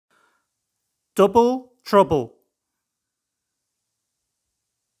double trouble.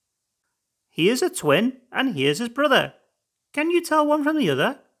 Here's a twin and here's his brother. Can you tell one from the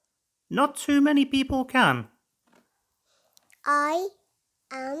other? Not too many people can. I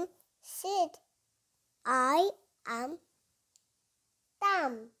am Sid. I am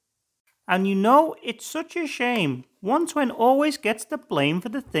Dan. And you know, it's such a shame. One twin always gets the blame for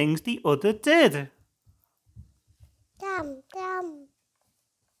the things the other did. Dan.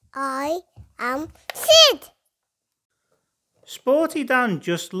 I am Sid. Sporty Dan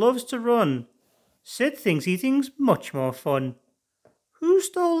just loves to run. Sid thinks eating's much more fun. Who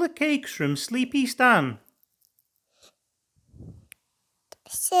stole the cakes from Sleepy Stan?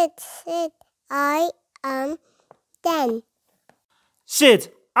 Sid. I am Dan.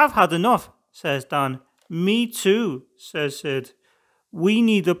 Sid, I've had enough, says Dan. Me too, says Sid. We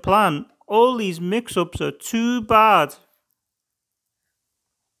need a plan. All these mix-ups are too bad.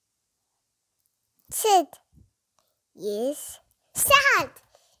 Sid is sad.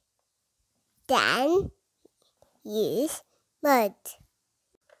 Dan is mud.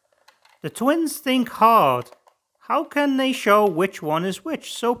 The twins think hard. How can they show which one is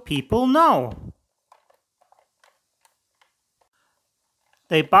which so people know?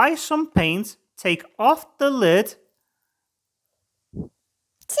 They buy some paint, take off the lid.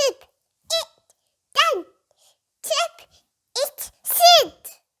 Tip it, Dan. Tip it, Sid.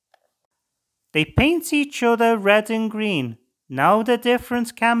 They paint each other red and green. Now the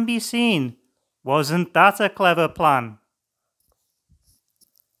difference can be seen. Wasn't that a clever plan?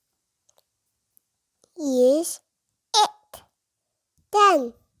 Yes, it.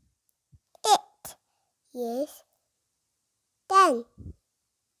 Dan. It. Yes, Dan.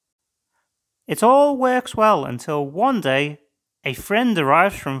 It all works well until one day a friend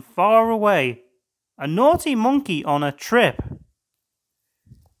arrives from far away. A naughty monkey on a trip.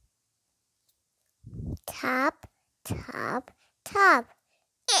 Tap.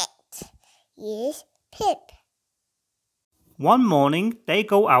 It is Pip. One morning they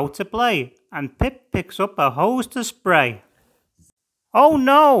go out to play and Pip picks up a hose to spray. Oh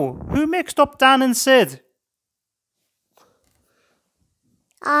no! Who mixed up Dan and Sid?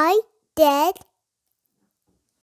 I did.